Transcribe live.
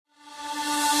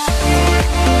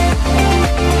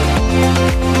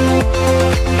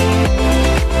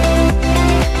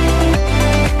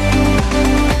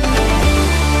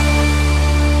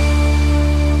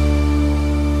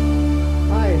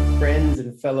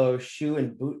fellow shoe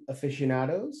and boot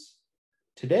aficionados.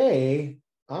 Today,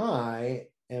 I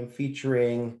am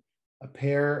featuring a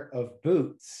pair of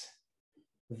boots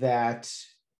that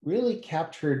really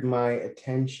captured my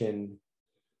attention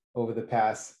over the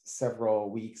past several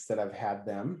weeks that I've had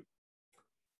them.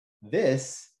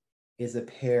 This is a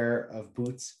pair of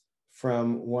boots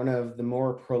from one of the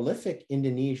more prolific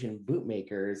Indonesian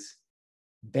bootmakers,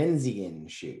 Benzein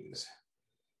shoes.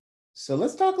 So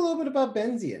let's talk a little bit about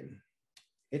Benzein.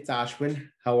 It's Ashwin.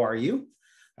 How are you?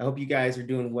 I hope you guys are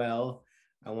doing well.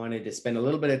 I wanted to spend a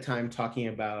little bit of time talking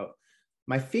about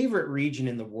my favorite region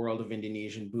in the world of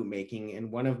Indonesian bootmaking, and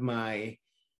one of my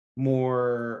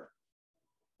more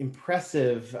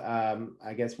impressive,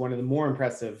 one of the more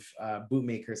impressive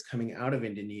bootmakers coming out of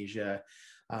Indonesia,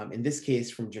 in this case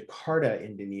from Jakarta,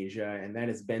 Indonesia, and that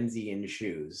is Benzein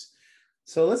shoes.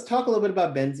 So let's talk a little bit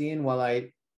about Benzein while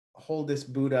I hold this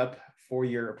boot up for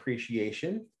your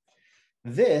appreciation.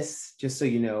 This, just so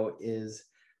you know, is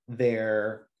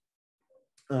their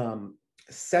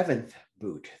seventh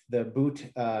boot. The boot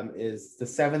is the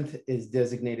seventh is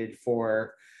designated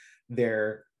for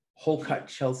their wholecut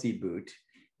Chelsea boot.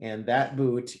 And that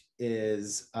boot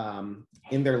is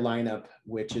in their lineup,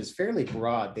 which is fairly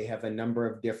broad. They have a number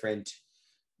of different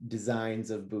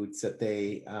designs of boots that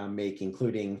they make,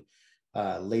 including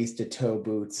lace to toe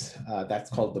boots. That's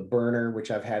called the Burner,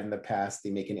 which I've had in the past. They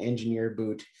make an engineer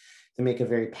boot. They make a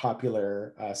very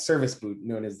popular service boot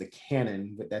known as the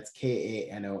Canon, but that's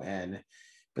K-A-N-O-N.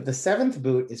 But the seventh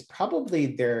boot is probably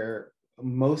their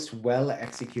most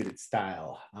well-executed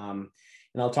style. And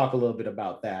I'll talk a little bit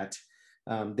about that.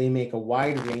 They make a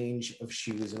wide range of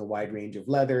shoes and a wide range of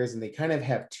leathers, and they kind of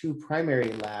have two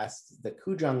primary lasts, the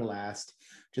Kujang last,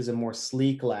 which is a more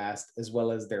sleek last, as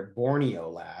well as their Borneo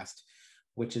last,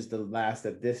 which is the last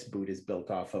that this boot is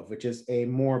built off of, which is a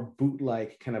more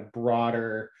boot-like, kind of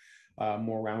broader,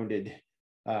 more rounded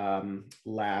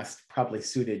last, probably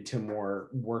suited to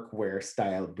more workwear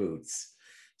style boots.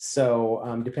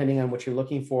 So depending on what you're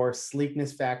looking for,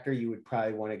 sleekness factor, you would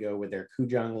probably want to go with their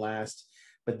Kujang last.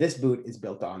 But this boot is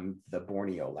built on the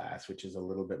Borneo last, which is a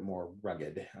little bit more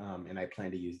rugged. And I plan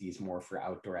to use these more for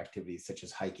outdoor activities such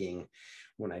as hiking,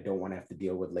 when I don't want to have to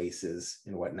deal with laces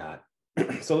and whatnot.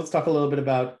 So let's talk a little bit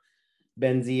about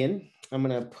Benzein. I'm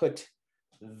going to put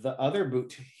the other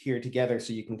boot here together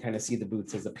so you can kind of see the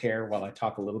boots as a pair while I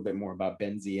talk a little bit more about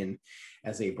Benzein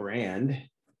as a brand.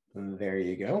 And there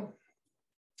you go.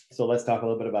 So let's talk a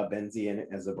little bit about Benzein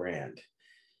as a brand.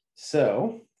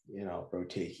 So, I'll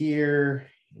rotate here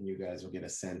and you guys will get a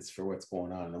sense for what's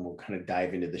going on, and then we'll kind of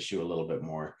dive into the shoe a little bit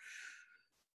more.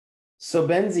 So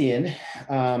Benzein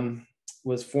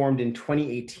was formed in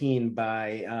 2018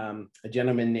 by a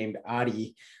gentleman named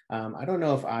Adi. I don't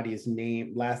know if Adi's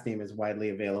last name is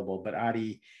widely available, but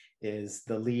Adi is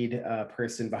the lead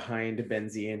person behind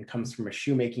Benzein, comes from a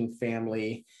shoemaking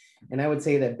family. And I would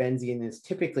say that Benzein is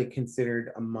typically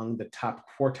considered among the top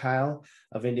quartile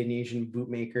of Indonesian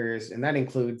bootmakers. And that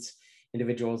includes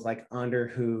individuals like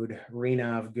Underhood,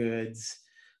 Renav Goods,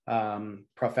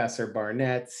 Professor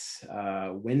Barnett's,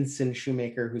 Winson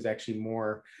Shoemaker, who's actually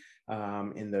more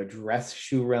in the dress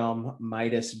shoe realm,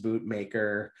 Midas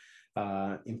Bootmaker,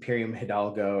 Imperium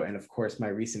Hidalgo, and of course, my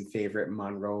recent favorite,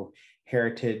 Monroe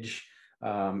Heritage,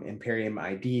 Imperium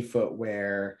ID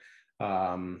Footwear,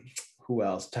 who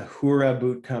else? Tahura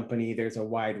Boot Company. There's a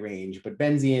wide range, but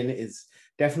Benzein is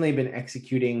definitely been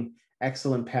executing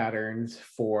excellent patterns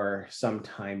for some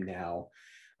time now.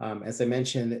 As I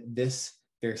mentioned,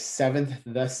 their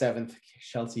the seventh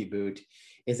Chelsea boot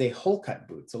is a hole cut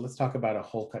boot. So let's talk about a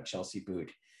hole cut Chelsea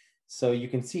boot. So you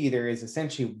can see there is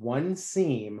essentially one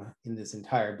seam in this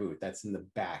entire boot. That's in the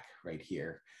back right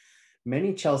here.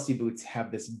 Many Chelsea boots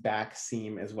have this back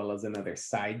seam as well as another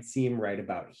side seam right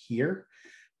about here.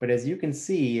 But as you can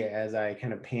see, as I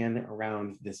kind of pan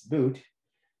around this boot,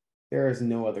 there is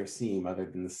no other seam other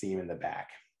than the seam in the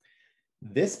back.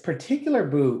 This particular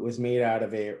boot was made out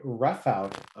of a rough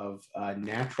out of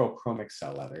natural chromic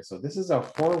cell leather. So this is a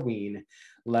Horween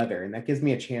leather, and that gives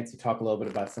me a chance to talk a little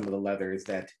bit about some of the leathers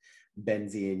that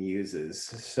Benzein uses.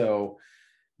 So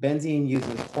Benzein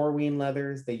uses Horween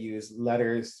leathers. They use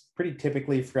leathers pretty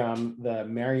typically from the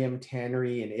Mariam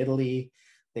Tannery in Italy.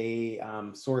 They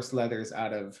source leathers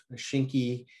out of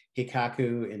Shinki,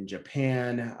 Hikaku in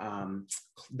Japan,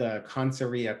 the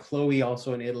Conceria Chloe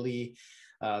also in Italy,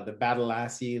 the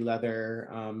Badalassi leather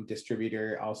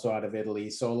distributor also out of Italy.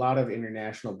 So a lot of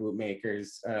international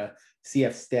bootmakers,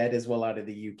 CF Stead as well out of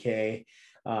the UK.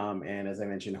 And as I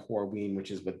mentioned, Horween,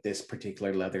 which is with this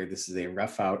particular leather, this is a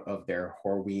rough out of their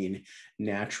Horween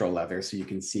natural leather. So you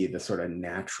can see the sort of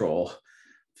natural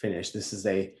finish. This is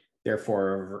a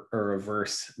therefore a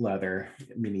reverse leather,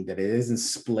 meaning that it isn't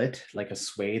split like a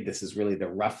suede. This is really the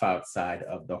rough out side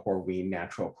of the Horween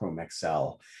Natural Chrome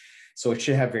XL. So it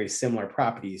should have very similar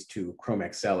properties to Chrome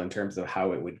XL in terms of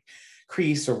how it would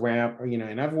crease or ramp, or,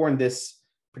 and I've worn this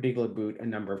particular boot a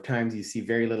number of times. You see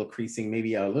very little creasing,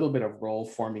 maybe a little bit of roll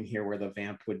forming here where the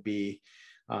vamp would be.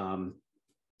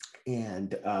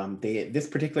 This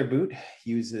particular boot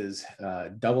uses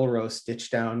double row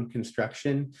stitch down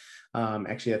construction.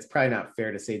 Actually, that's probably not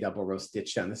fair to say double row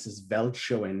stitch down. This is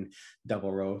Veldtschoen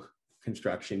double row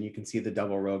construction. You can see the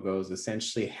double row goes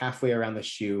essentially halfway around the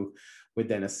shoe with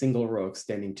then a single row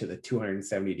extending to the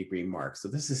 270-degree mark. So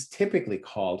this is typically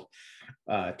called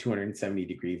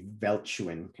 270-degree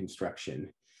Veldtschoen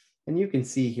construction. And you can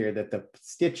see here that the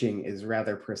stitching is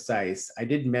rather precise. I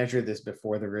did measure this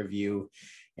before the review,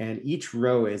 and each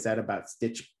row is at about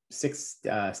 6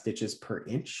 stitches per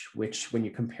inch, which when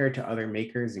you compare to other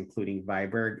makers, including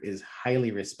Viberg, is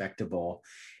highly respectable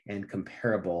and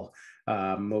comparable.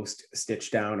 Most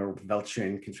stitch down or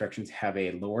Veldtschoen constructions have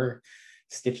a lower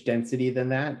stitch density than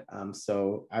that.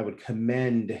 So I would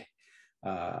commend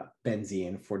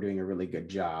Benzein for doing a really good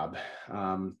job.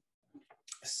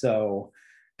 So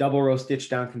double row stitch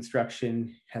down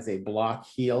construction has a block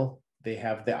heel. They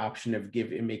have the option of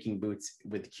making boots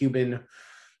with Cuban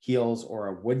heels or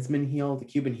a woodsman heel. The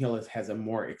Cuban heel has a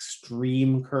more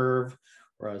extreme curve,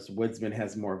 whereas woodsman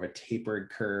has more of a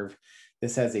tapered curve.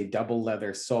 This has a double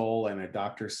leather sole and a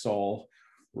Dr. Sole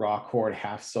raw cord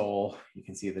half sole. You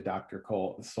can see the Dr.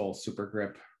 Sole super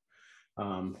grip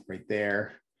right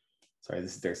there. Sorry,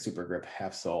 this is their super grip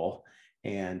half sole,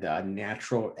 and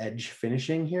natural edge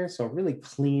finishing here. So really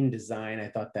clean design. I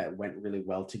thought that went really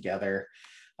well together.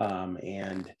 That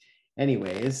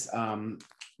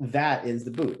is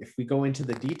the boot. If we go into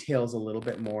the details a little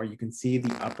bit more, you can see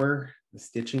the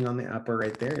stitching on the upper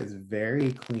right there is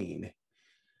very clean.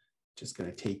 Just going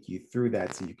to take you through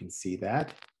that so you can see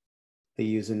that. They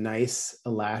use a nice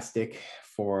elastic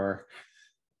for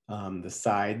the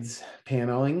sides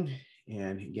paneling.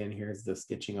 And again, here's the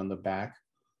stitching on the back.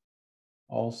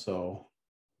 Also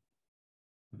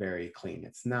very clean.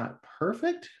 It's not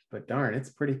perfect, but darn,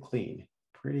 it's pretty clean,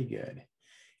 pretty good.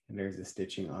 And there's the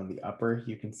stitching on the upper.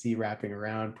 You can see wrapping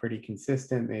around pretty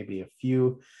consistent, maybe a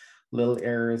few little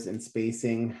errors in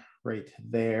spacing right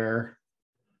there.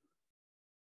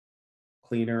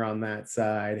 Cleaner on that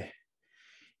side.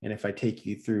 And if I take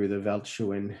you through the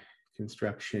Veldtschoen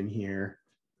construction here,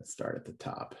 let's start at the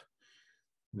top.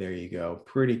 There you go,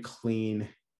 pretty clean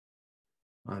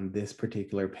on this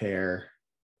particular pair.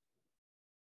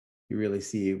 You really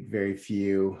see very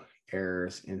few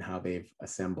errors in how they've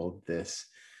assembled this.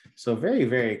 So very,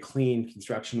 very clean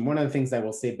construction. One of the things I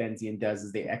will say Benzein does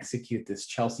is they execute this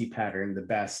Chelsea pattern the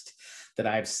best that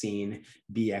I've seen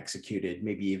be executed,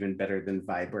 maybe even better than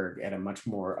Viberg at a much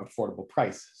more affordable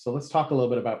price. So let's talk a little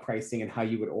bit about pricing and how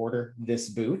you would order this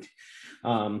boot.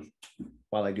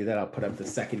 While I do that, I'll put up the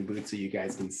second boot so you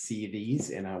guys can see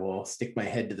these, and I will stick my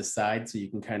head to the side so you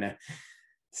can kind of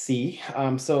see.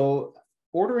 So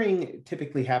ordering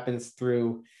typically happens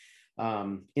through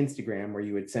Instagram, where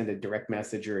you would send a direct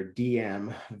message or a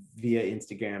DM via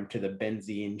Instagram to the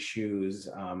Benzein Shoes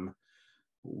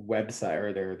website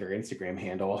or their Instagram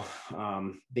handle.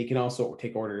 They can also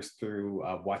take orders through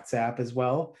WhatsApp as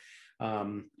well.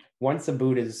 Once a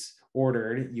boot is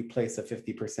ordered, you place a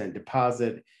 50%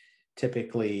 deposit.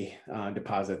 Typically,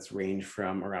 deposits range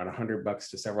from around $100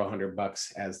 to several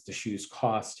 $100 as the shoes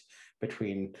cost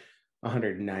between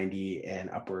 $190 and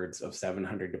upwards of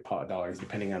 $700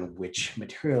 depending on which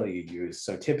material you use.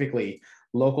 So typically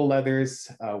local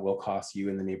leathers will cost you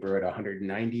in the neighborhood of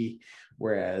 $190,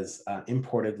 whereas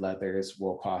imported leathers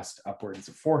will cost upwards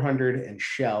of $400, and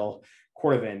shell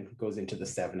cordovan goes into the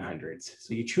 $700s.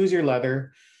 So you choose your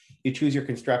leather, you choose your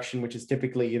construction, which is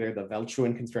typically either the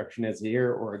Veldtschoen construction as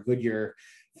here or a Goodyear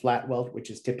flat welt,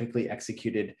 which is typically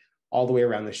executed all the way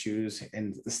around the shoes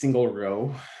and the single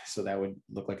row. So that would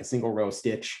look like a single row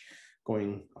stitch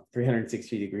going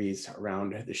 360 degrees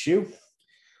around the shoe.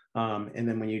 And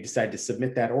then when you decide to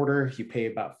submit that order, you pay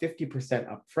about 50%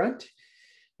 upfront.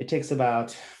 It takes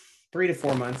about 3 to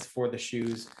 4 months for the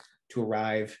shoes to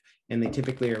arrive, and they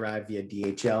typically arrive via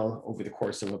DHL over the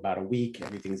course of about a week.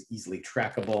 Everything's easily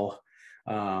trackable.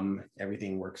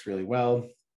 Everything works really well.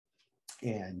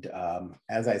 And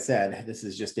as I said, this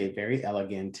is just a very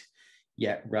elegant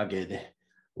yet rugged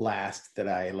last that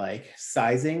I like.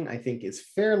 Sizing, I think, is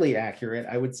fairly accurate.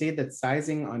 I would say that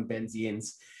sizing on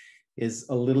Benzein's is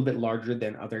a little bit larger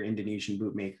than other Indonesian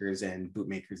bootmakers and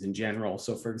bootmakers in general.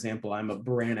 So for example, I'm a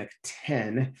Beranek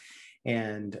 10,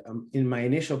 and in my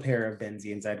initial pair of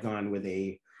Benzein's, I'd gone with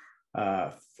a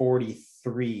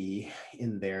 43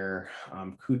 in their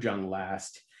Kujang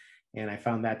last. And I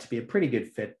found that to be a pretty good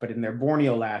fit, but in their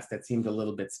Borneo last, that seemed a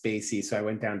little bit spacey. So I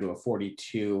went down to a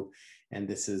 42, and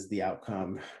this is the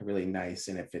outcome, really nice,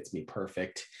 and it fits me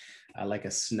perfect. I like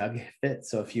a snug fit.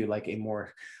 So if you like a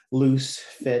more loose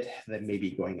fit, then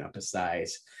maybe going up a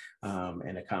size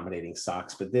and accommodating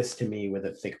socks. But this to me with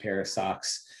a thick pair of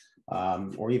socks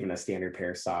or even a standard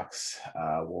pair of socks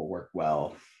will work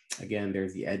well. Again,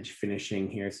 there's the edge finishing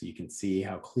here so you can see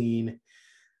how clean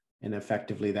and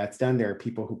effectively that's done. There are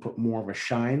people who put more of a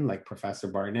shine, like Professor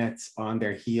Barnett's, on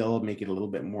their heel, make it a little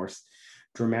bit more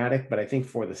dramatic. But I think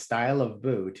for the style of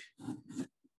boot,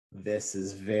 this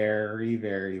is very,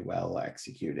 very well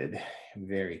executed,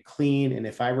 very clean. And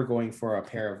if I were going for a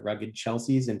pair of rugged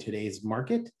Chelseas in today's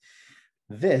market,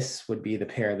 this would be the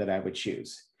pair that I would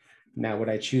choose. Now, would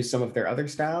I choose some of their other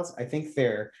styles? I think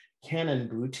their Cannon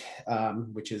boot,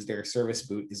 which is their service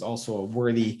boot, is also a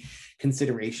worthy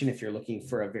consideration if you're looking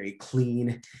for a very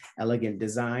clean, elegant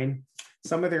design.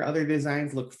 Some of their other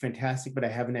designs look fantastic, but I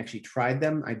haven't actually tried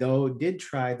them. I did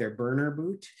try their Burner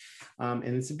boot, and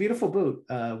it's a beautiful boot,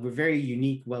 a very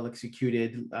unique,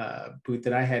 well-executed boot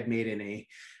that I had made in a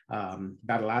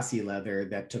Badalassi leather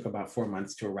that took about 4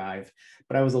 months to arrive.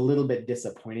 But I was a little bit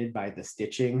disappointed by the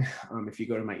stitching. If you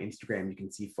go to my Instagram, you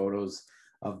can see photos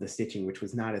of the stitching, which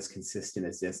was not as consistent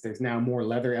as this. There's now more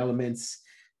leather elements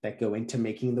that go into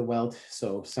making the welt.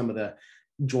 So some of the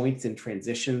joints and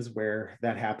transitions where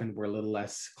that happened were a little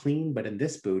less clean, but in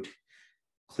this boot,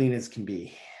 clean as can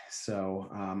be.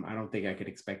 So I don't think I could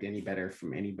expect any better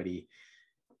from anybody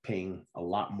paying a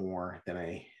lot more than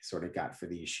I sort of got for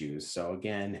these shoes. So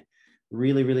again,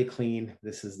 really, really clean.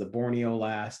 This is the Borneo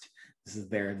last. This is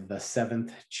the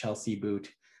 7th Chelsea boot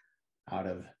out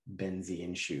of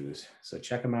Benzein shoes. So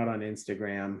check them out on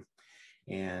Instagram.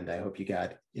 And I hope you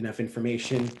got enough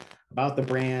information about the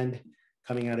brand.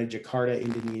 Coming out of Jakarta,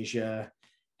 Indonesia,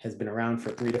 has been around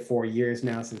for 3 to 4 years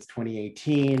now, since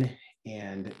 2018,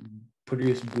 and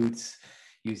produced boots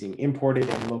using imported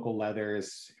and local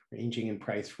leathers, ranging in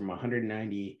price from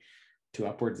 $190 to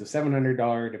upwards of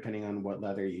 $700, depending on what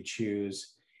leather you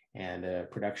choose, and a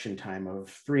production time of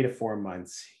 3 to 4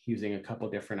 months, using a couple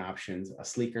different options, a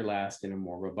sleeker last and a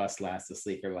more robust last, the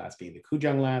sleeker last being the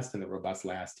Kujang last, and the robust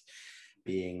last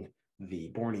being the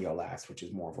Borneo last, which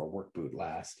is more of a work boot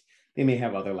last. They may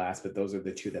have other lasts, but those are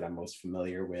the two that I'm most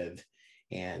familiar with.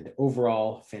 And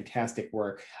overall, fantastic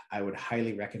work. I would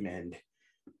highly recommend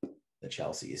the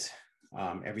Chelseas.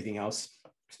 Everything else,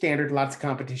 standard, lots of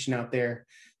competition out there.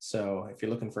 So if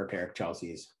you're looking for a pair of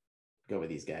Chelseas, go with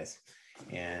these guys.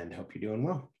 And hope you're doing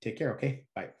well. Take care, okay?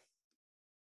 Bye.